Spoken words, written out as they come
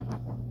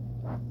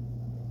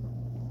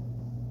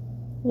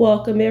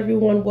Welcome,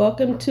 everyone.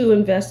 Welcome to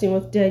Investing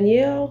with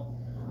Danielle.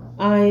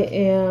 I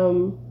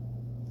am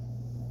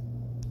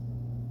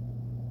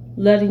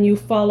letting you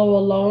follow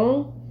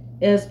along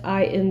as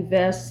I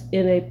invest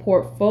in a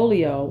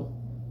portfolio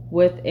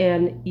with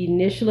an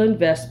initial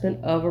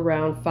investment of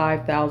around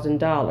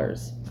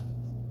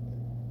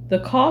 $5,000. The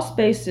cost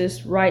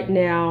basis right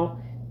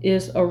now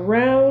is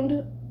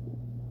around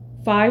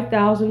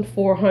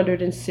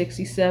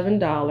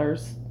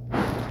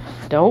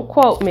 $5,467. Don't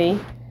quote me,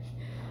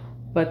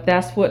 but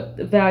that's what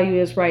the value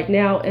is right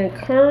now. And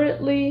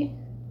currently,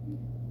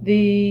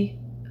 the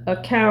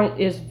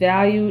account is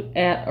valued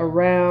at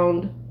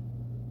around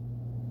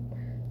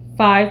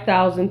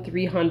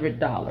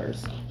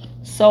 $5,300.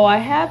 So I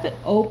have it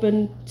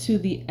open to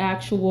the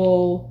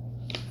actual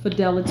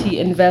Fidelity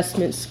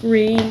investment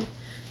screen,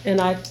 and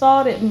I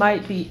thought it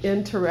might be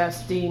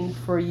interesting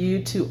for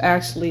you to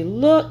actually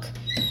look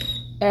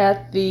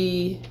at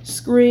the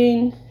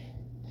screen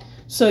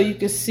so you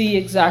can see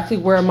exactly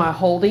where my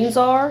holdings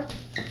are.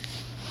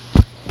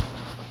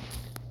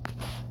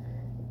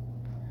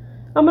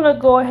 I'm going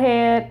to go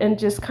ahead and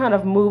just kind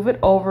of move it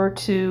over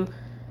to,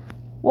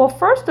 well,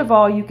 first of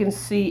all, you can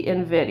see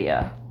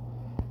Nvidia.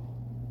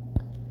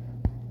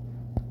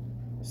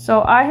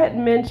 So I had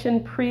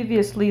mentioned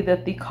previously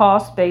that the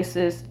cost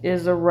basis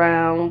is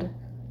around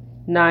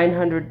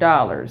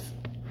 $900.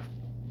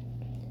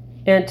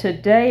 And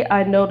today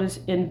I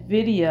noticed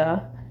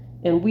Nvidia,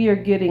 and we are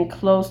getting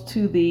close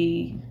to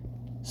the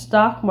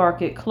stock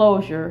market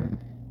closure.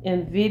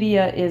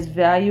 Nvidia is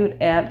valued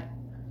at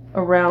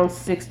around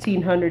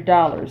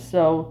 $1,600.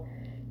 So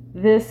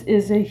this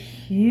is a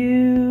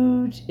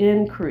huge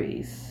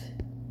increase,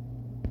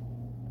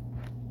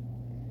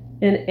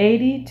 an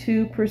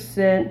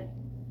 82%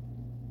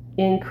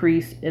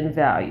 increase in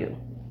value.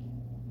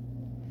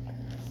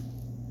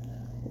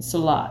 It's a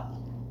lot.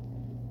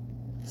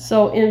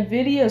 So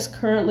Nvidia is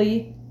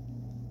currently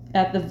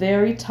at the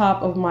very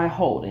top of my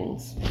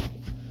holdings.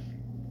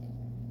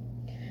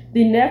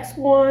 The next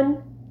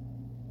one,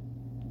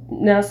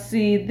 now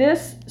see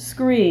this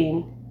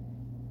screen,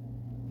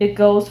 it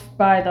goes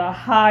by the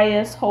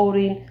highest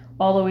holding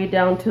all the way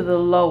down to the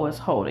lowest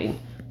holding.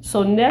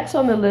 So next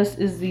on the list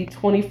is the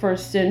 21st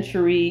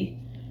Century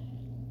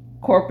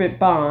corporate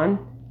bond.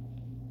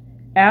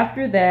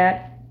 After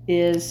that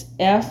is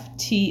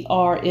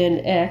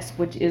FTRNX,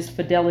 which is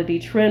Fidelity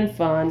Trend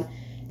Fund,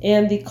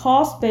 and the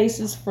cost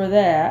basis for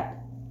that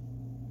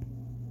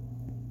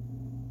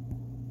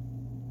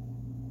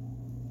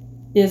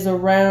is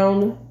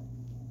around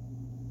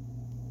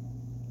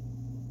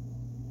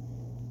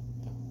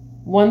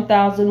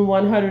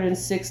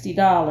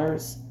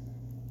 $1,160,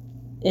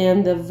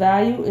 and the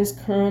value is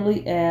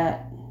currently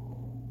at,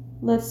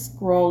 let's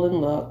scroll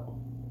and look,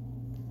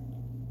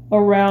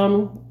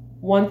 around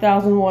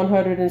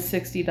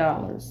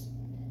 $1,160.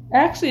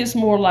 Actually, it's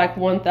more like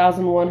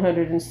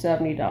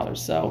 $1,170.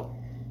 So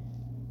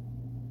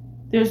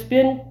there's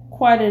been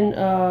quite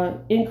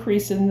an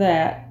increase in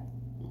that.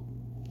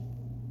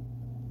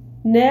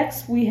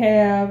 Next, we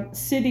have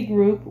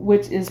Citigroup,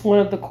 which is one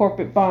of the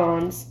corporate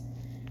bonds.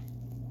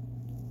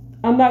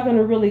 I'm not going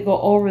to really go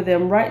over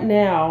them right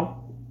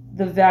now.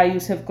 The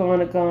values have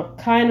kind of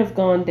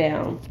gone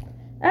down.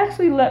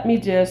 Actually,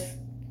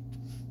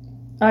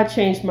 I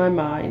changed my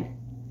mind.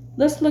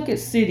 Let's look at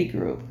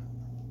Citigroup.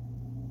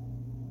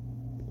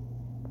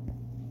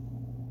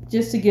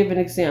 Just to give an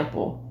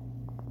example,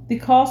 the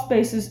cost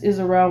basis is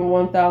around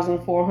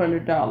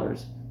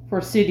 $1,400 for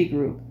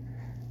Citigroup,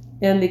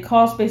 and the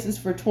cost basis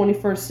for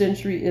 21st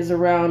Century is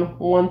around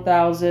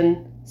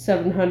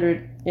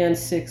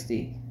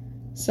 $1,760.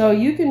 So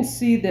you can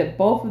see that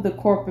both of the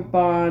corporate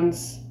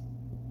bonds,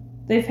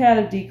 they've had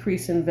a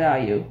decrease in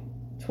value.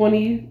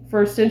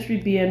 21st Century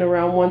being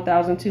around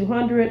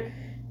 $1,200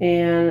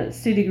 and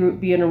Citigroup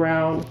being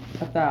around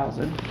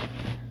 $1,000.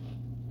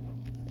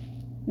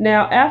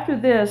 Now after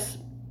this,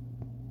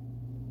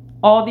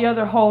 all the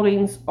other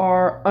holdings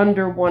are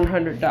under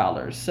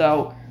 $100.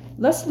 So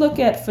let's look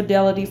at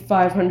Fidelity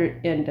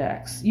 500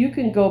 Index. You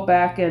can go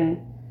back and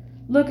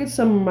look at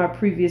some of my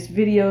previous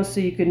videos so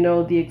you can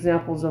know the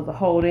examples of the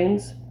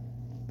holdings.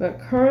 But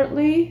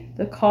currently,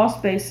 the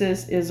cost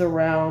basis is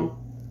around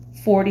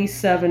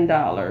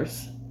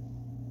 $47.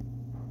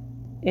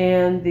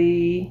 And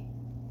the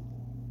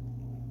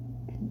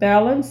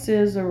balance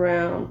is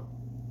around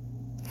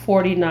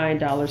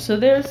 $49. So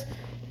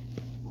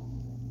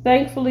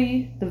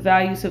thankfully, the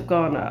values have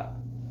gone up.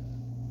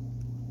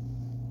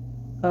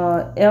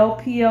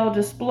 LPL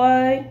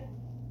Display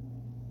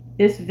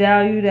is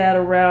valued at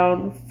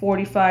around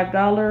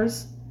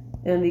 $45,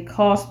 and the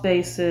cost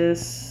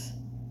basis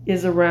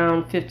is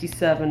around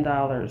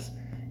 $57.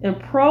 And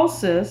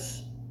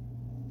Prosys,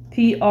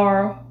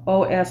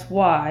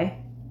 PROSY,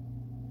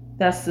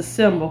 that's the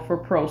symbol for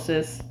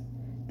Prosys.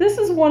 This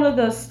is one of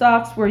the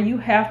stocks where you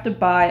have to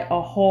buy a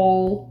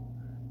whole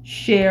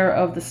share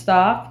of the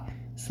stock.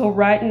 So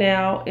right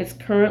now it's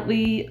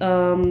currently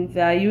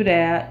valued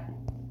at,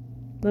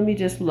 let me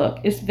just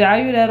look, it's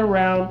valued at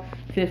around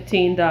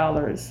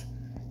 $15.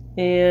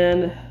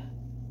 And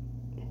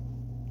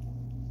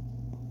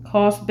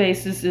Cost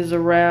basis is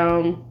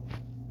around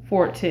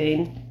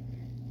 14.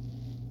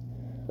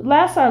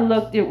 Last I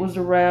looked, it was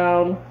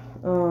around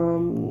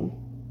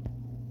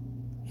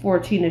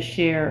 14 a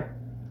share.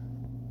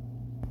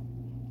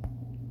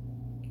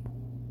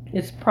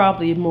 It's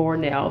probably more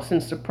now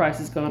since the price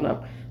has gone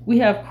up. We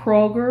have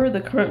Kroger. The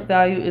current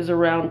value is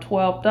around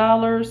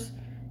 $12.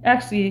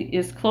 Actually,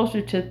 it's closer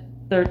to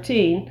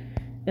 13.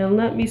 And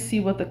let me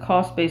see what the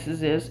cost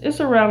basis is. It's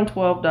around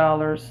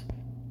 $12.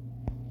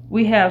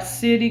 We have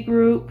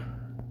Citigroup.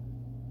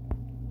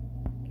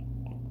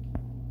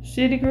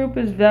 Citigroup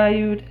is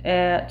valued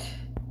at,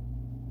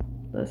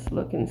 let's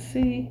look and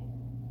see.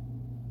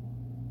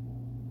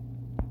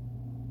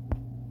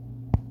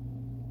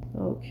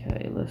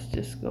 Okay, let's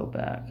just go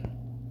back.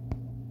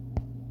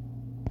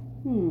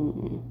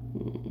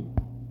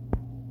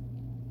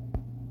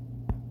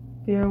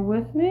 Bear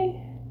with me.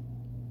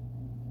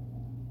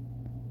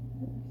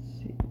 Let's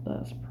see,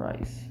 last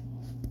price.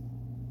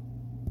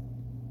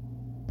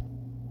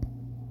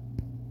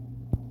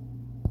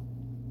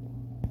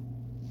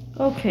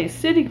 Okay,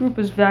 Citigroup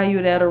is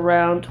valued at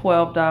around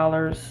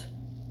 $12,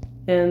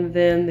 and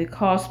then the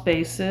cost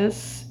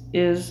basis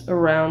is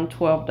around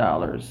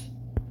 $12.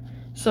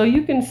 So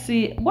you can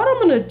see what I'm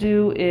going to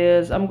do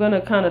is I'm going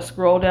to kind of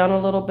scroll down a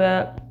little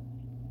bit.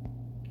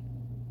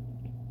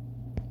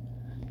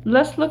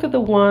 Let's look at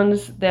the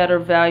ones that are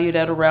valued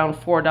at around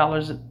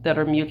 $4 that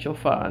are mutual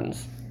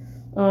funds.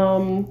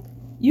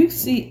 You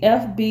see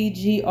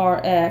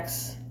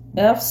FBGRX,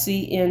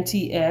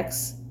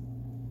 FCNTX,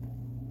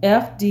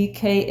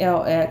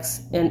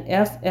 FDKLX, and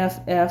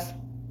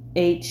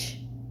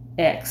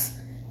FFFHX.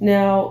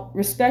 Now,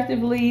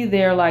 respectively,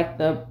 they're like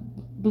the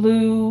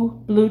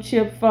blue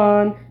chip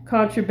fund,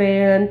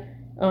 contraband,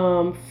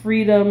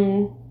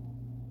 freedom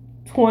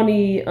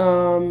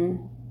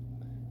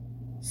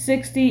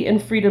 2060,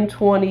 and freedom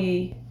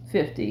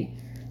 2050.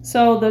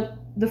 So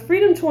the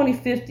freedom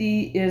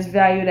 2050 is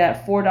valued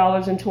at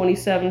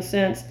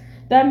 $4.27.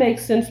 That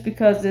makes sense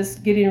because it's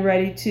getting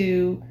ready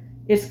to,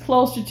 it's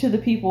closer to the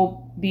people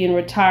being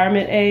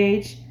retirement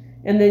age.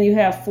 And then you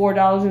have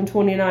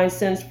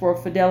 $4.29 for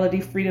Fidelity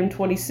Freedom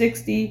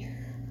 2060,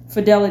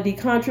 Fidelity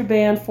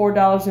Contraband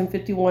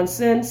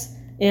 $4.51,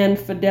 and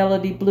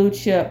Fidelity Blue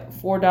Chip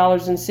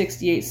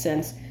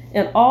 $4.68.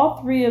 And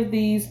all three of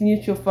these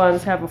mutual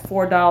funds have a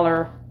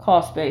 $4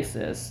 cost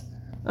basis.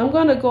 I'm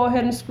going to go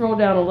ahead and scroll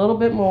down a little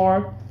bit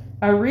more.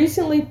 I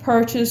recently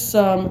purchased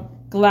some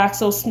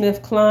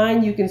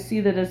GlaxoSmithKline. You can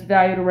see that it's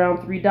valued around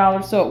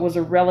 $3, so it was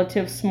a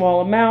relative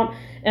small amount.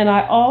 And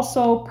I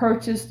also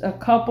purchased a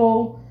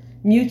couple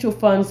mutual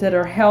funds that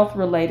are health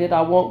related.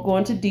 I won't go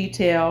into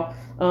detail,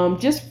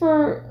 just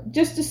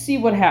to see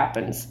what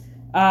happens.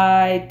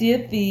 I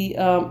did the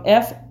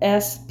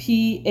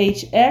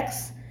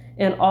FSPHX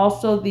and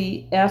also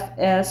the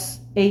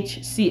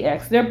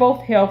FSHCX. They're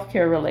both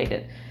healthcare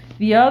related.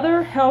 The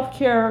other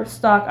healthcare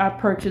stock I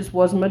purchased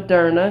was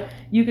Moderna.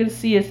 You can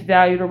see it's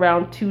valued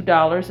around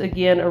 $2.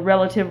 Again, a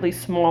relatively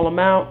small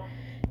amount.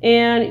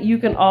 And you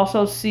can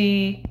also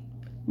see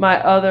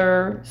my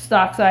other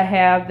stocks I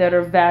have that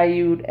are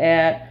valued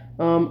at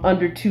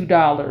under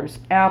 $2.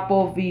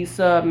 Apple,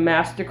 Visa,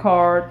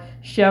 MasterCard,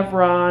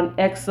 Chevron,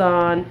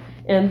 Exxon,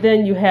 and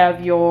then you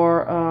have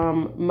your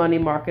money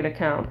market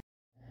account.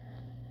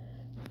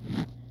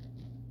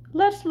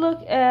 Let's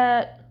look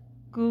at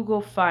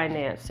Google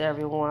Finance,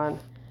 everyone.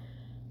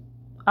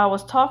 I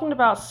was talking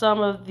about some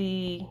of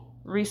the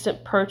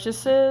recent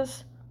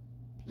purchases.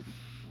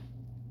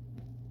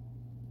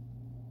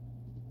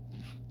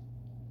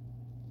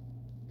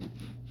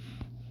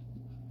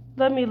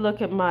 Let me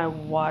look at my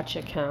watch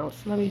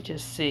accounts. Let me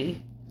just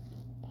see.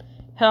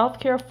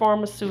 Healthcare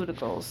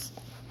pharmaceuticals.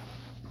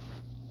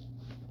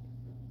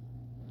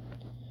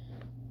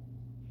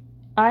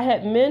 I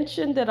had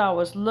mentioned that I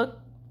was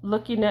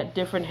looking at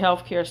different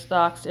healthcare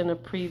stocks in a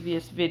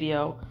previous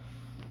video.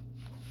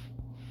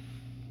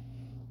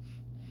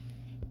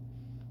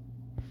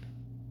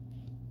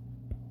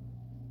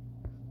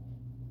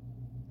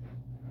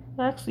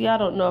 Actually, I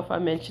don't know if I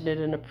mentioned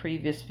it in a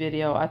previous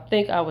video. I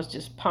think I was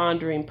just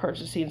pondering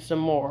purchasing some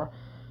more.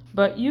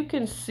 But you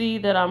can see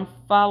that I'm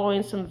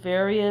following some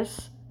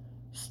various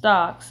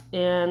stocks,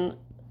 and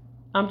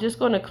I'm just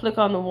going to click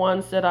on the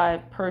ones that I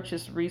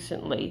purchased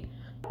recently.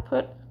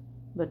 Put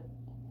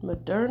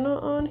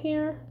Moderna on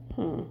here.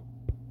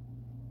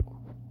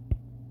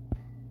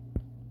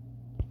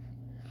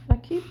 I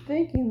keep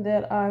thinking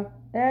that I've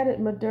added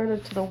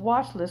Moderna to the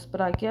watch list, but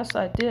I guess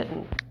I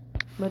didn't.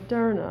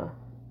 Moderna.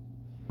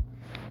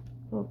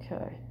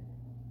 Okay.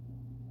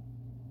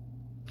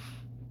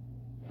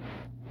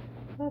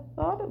 I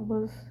thought it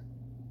was...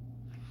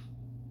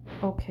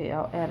 Okay,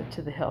 I'll add it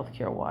to the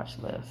healthcare watch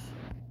list.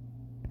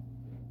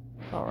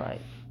 All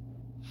right.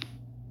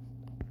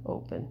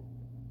 Open.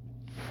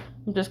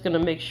 I'm just going to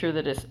make sure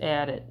that it's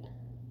added.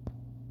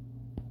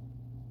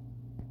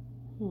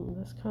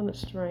 That's kind of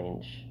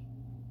strange.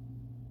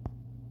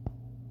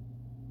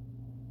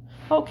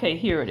 Okay,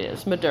 here it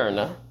is,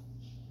 Moderna.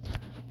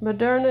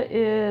 Moderna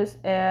is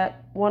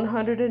at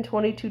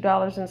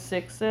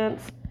 $122.06.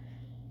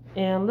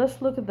 And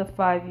let's look at the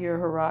 5-year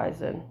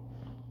horizon.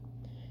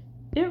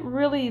 It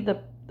really,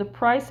 the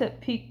price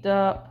had peaked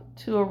up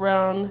to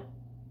around,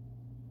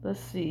 let's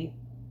see,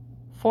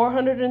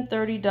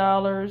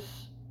 $430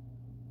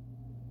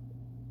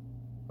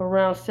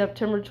 around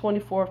September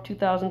 24th,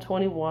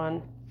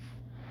 2021.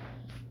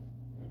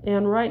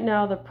 And right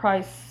now the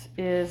price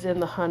is in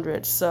the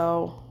hundreds.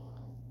 So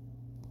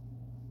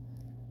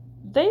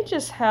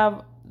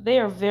they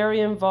are very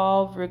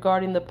involved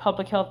regarding the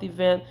public health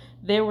event.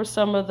 They were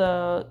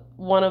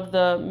one of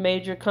the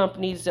major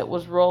companies that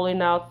was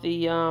rolling out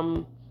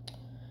the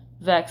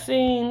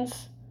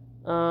vaccines.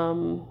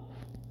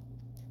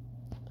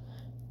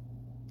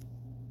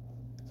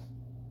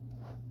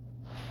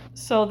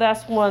 So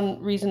that's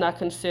one reason I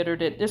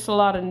considered it. There's a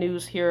lot of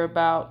news here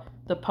about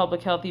the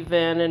public health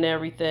event and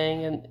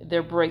everything and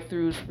their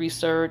breakthroughs,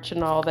 research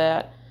and all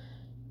that.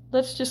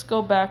 Let's just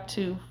go back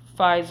to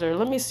Pfizer.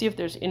 Let me see if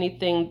there's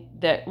anything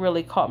that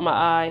really caught my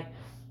eye.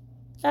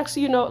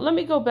 Actually, let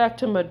me go back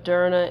to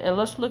Moderna and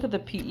let's look at the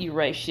PE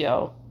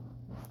ratio.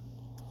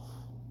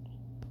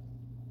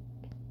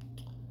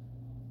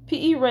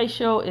 PE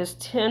ratio is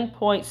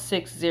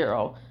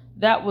 10.60.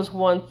 That was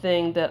one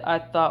thing that I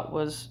thought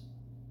was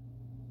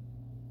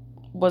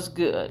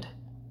good.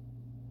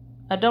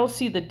 I don't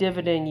see the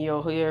dividend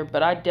yield here,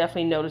 but I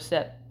definitely noticed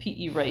that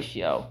PE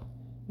ratio.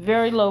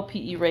 Very low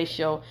PE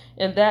ratio,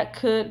 and that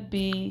could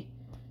be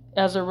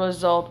as a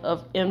result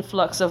of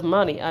influx of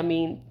money. I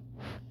mean,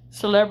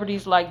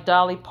 celebrities like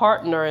Dolly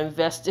Parton are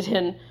invested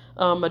in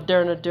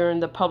Moderna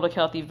during the public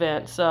health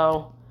event.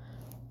 So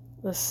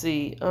let's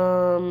see.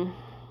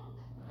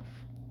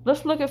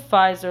 Let's look at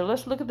Pfizer.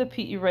 Let's look at the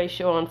PE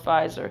ratio on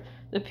Pfizer.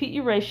 The PE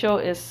ratio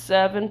is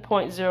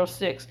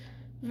 7.06.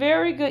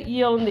 Very good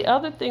yield. And the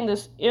other thing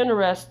that's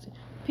interesting,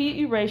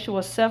 PE ratio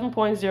was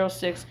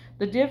 7.06.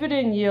 The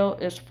dividend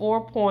yield is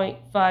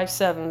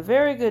 4.57.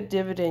 Very good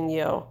dividend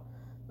yield.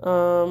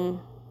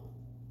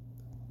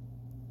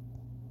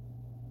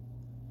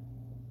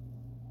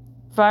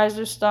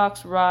 Pfizer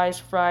stocks rise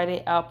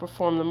Friday,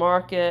 outperform the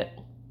market.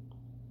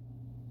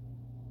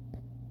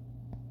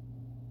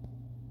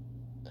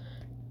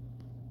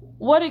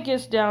 What it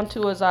gets down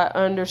to is I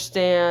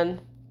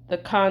understand the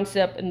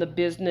concept and the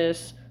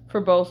business for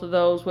both of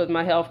those with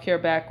my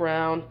healthcare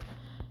background.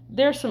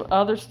 There's some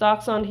other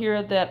stocks on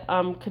here that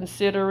I'm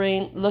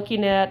considering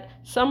looking at.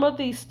 Some of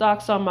these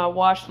stocks on my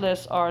watch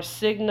list are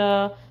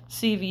Cigna,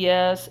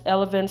 CVS,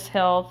 Elevance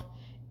Health,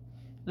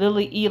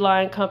 Lilly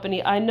Eli and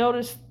Company. I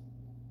noticed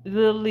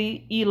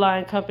Lilly Eli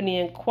and Company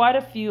in quite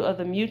a few of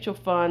the mutual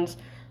funds,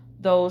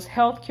 those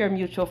healthcare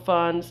mutual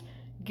funds,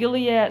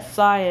 Gilead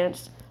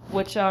Science,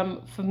 which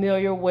I'm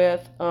familiar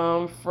with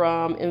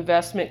from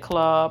Investment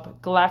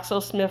Club,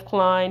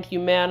 GlaxoSmithKline,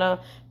 Humana,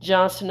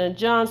 Johnson &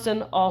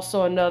 Johnson,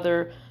 also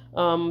another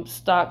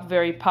stock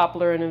very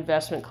popular in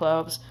investment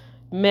clubs,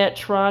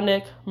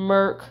 Medtronic,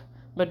 Merck,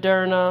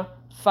 Moderna,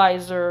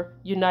 Pfizer,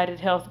 United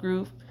Health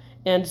Group,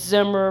 and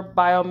Zimmer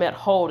Biomet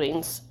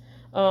Holdings.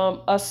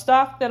 A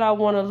stock that I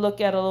want to look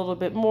at a little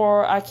bit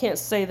more. I can't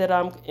say that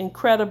I'm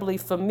incredibly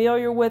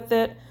familiar with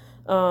it.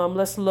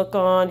 Let's look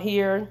on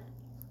here.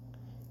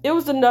 It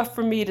was enough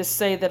for me to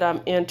say that I'm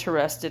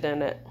interested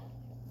in it.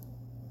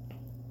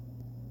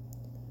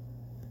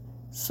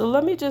 So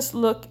let me just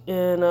look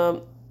in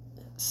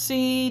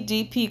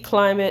CDP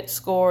climate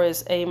score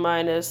is A-.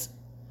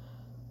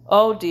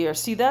 Oh dear,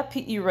 see that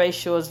PE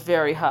ratio is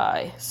very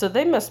high. So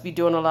they must be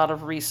doing a lot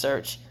of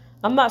research.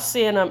 I'm not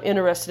saying I'm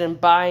interested in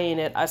buying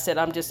it. I said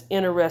I'm just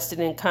interested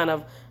in kind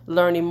of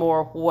learning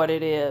more what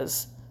it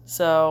is.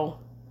 So,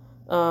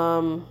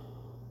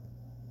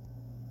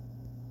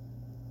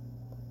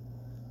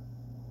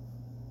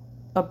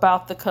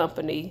 about the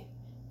company.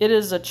 It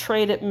is a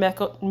traded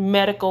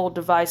medical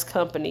device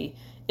company.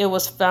 It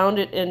was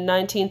founded in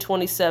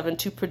 1927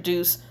 to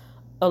produce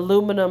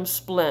aluminum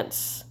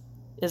splints.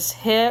 It's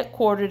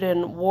headquartered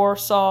in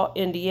Warsaw,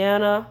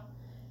 Indiana.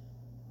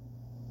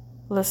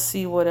 Let's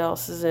see what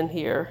else is in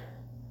here.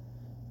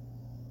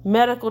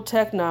 Medical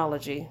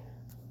technology.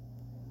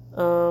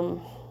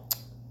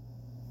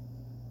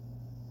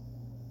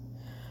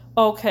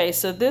 Okay,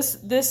 so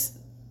this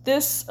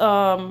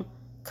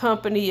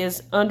company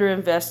is under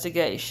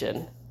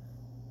investigation.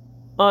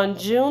 On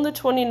June the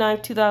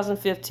 29th,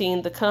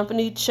 2015, the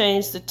company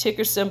changed the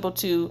ticker symbol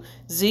to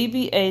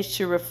ZBH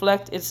to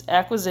reflect its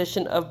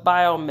acquisition of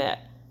Biomet.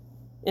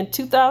 In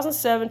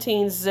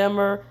 2017,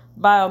 Zimmer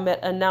Biomet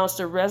announced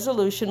a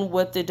resolution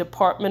with the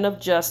Department of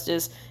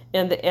Justice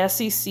and the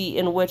SEC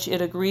in which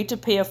it agreed to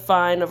pay a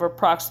fine of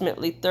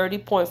approximately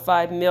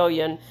 $30.5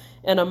 million,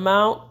 an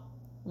amount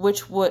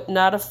which would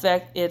not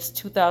affect its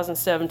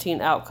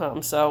 2017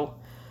 outcome. So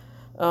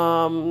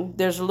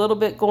there's a little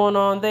bit going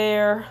on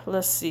there.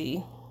 Let's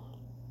see.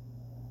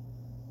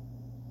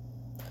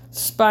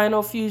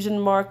 Spinal fusion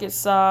market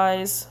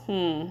size.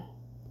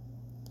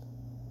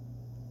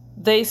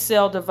 They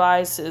sell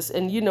devices.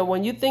 And,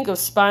 when you think of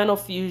spinal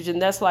fusion,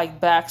 that's like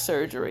back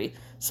surgery.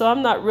 So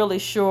I'm not really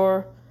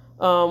sure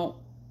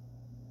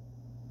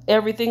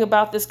everything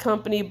about this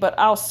company, but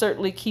I'll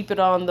certainly keep it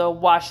on the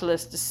watch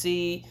list to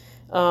see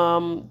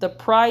The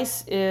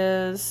price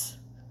is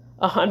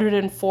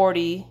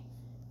 140.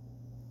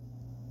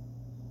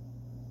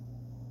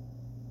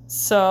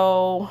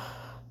 So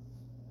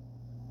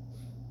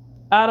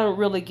I don't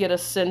really get a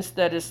sense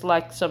that it's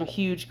like some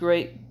huge,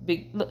 great,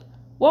 big.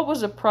 What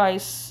was the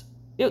price?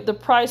 The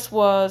price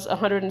was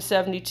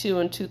 172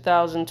 in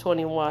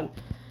 2021.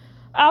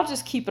 I'll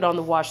just keep it on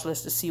the watch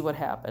list to see what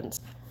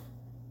happens.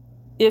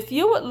 If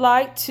you would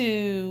like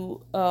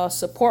to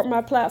support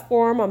my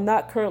platform, I'm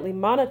not currently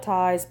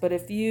monetized, but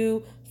if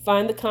you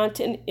find the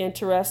content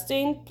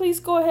interesting,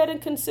 please go ahead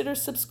and consider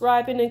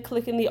subscribing and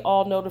clicking the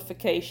all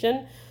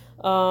notification.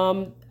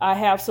 I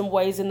have some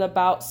ways in the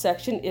about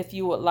section if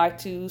you would like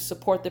to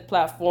support the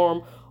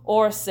platform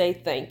or say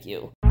thank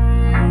you.